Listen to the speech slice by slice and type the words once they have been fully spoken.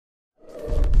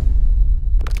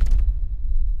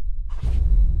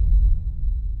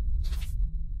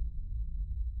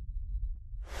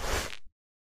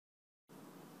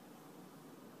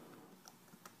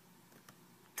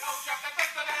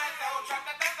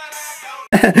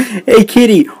Hey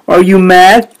kitty, are you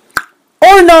mad?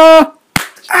 Or no?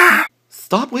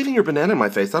 Stop leaving your banana in my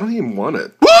face. I don't even want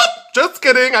it. Whoop! Just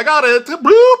kidding. I got it.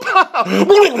 Bloop!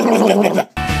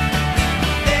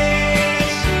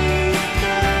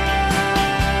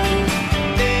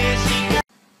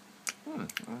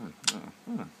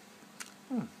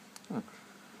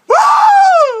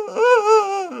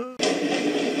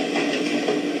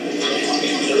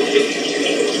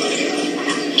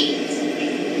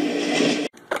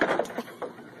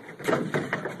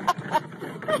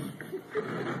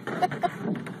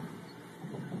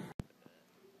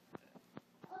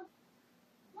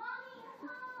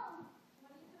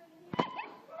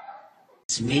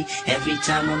 Me every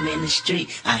time I'm in the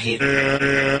street, I hear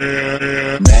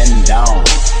Man down,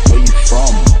 where you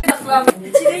from?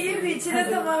 İçine girdi, içine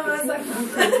tamamen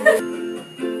saklandı.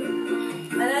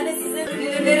 Anneanne size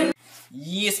ürünlerim.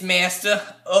 Yes, master.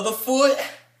 Other foot.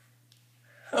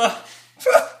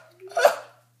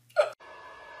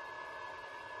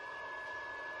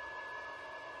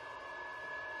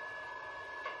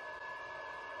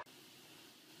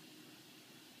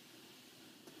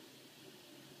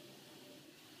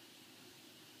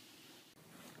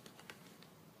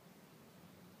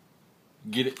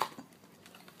 Get it.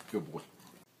 Good boy.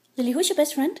 Lily, who's your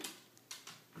best friend?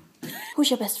 Who's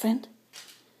your best friend?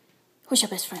 Who's your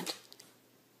best friend?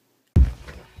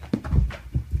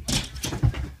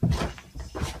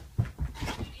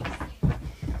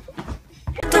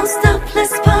 Don't stop,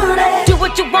 let's party. Do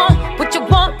what you want with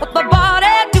my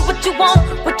body. Do what you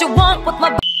want with my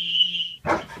body.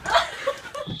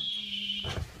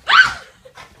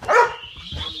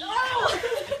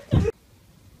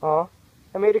 Aw,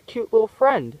 I made a cute little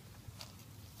friend.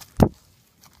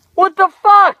 What the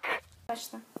fuck?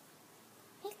 Başla.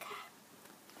 Mika.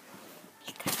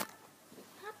 Mika.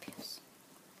 Ne yapıyorsun?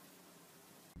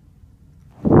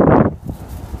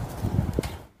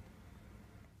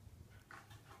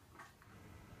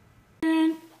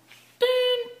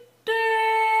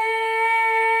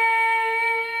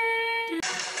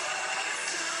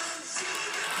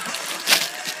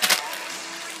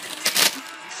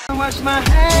 Wash my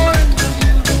hands.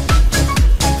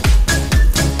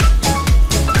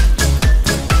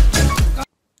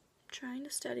 Trying to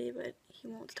study, but he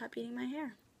won't stop eating my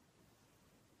hair.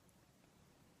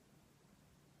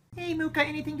 Hey, Mooka,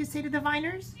 anything to say to the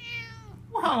Viners?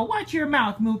 Whoa, watch your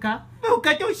mouth, Mooka.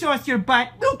 Mooka, don't show us your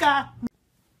butt. Mooka!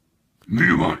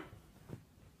 Me want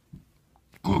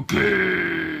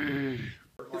cookie.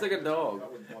 He's like a dog.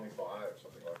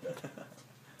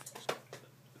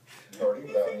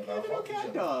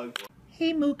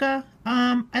 Hey, Mooka.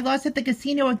 I lost at the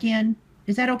casino again.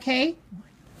 Is that okay?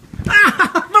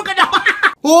 Mooka, no!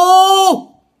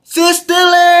 Oh! She's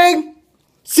stealing!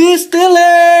 She's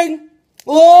stealing!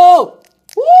 Oh!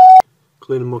 Woo!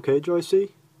 Clean them okay,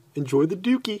 Joycey? Enjoy the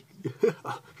dookie.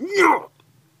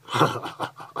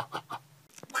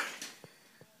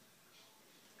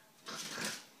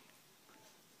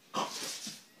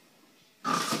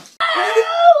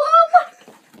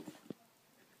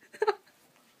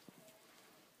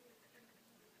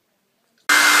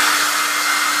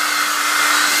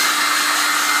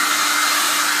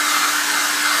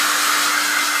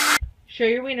 Show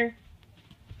your wiener.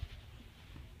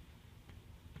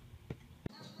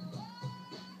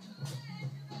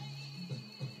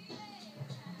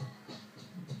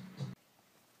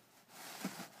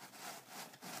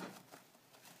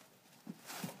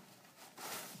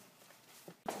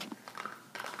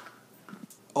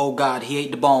 Oh God, he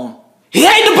ate the bone. He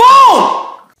ate the bone!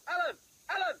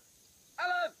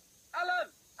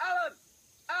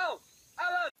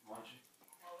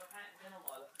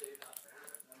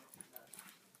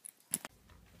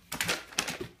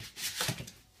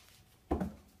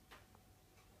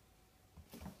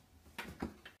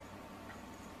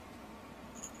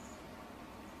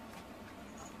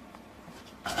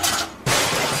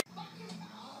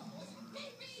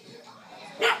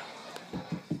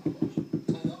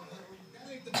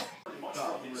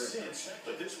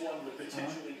 But this one would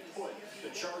potentially put the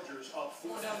Chargers up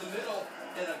 4 down the middle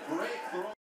and a great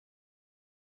throw.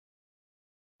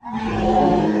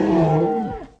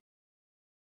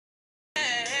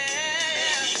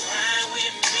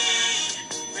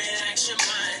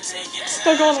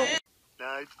 Still going.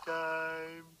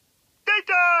 Nighttime.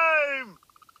 Daytime!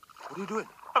 What are you doing?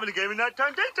 Having a game of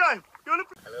nighttime, daytime. You wanna...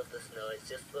 I love the snow. It's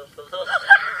just so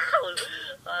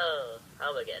oh,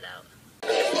 how am I getting out?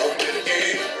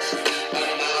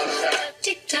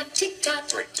 Tick tock, tick tock.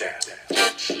 Break down.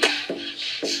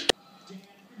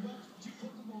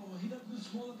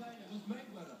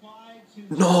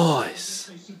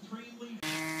 Nice.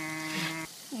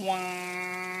 Wow.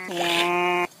 Yeah.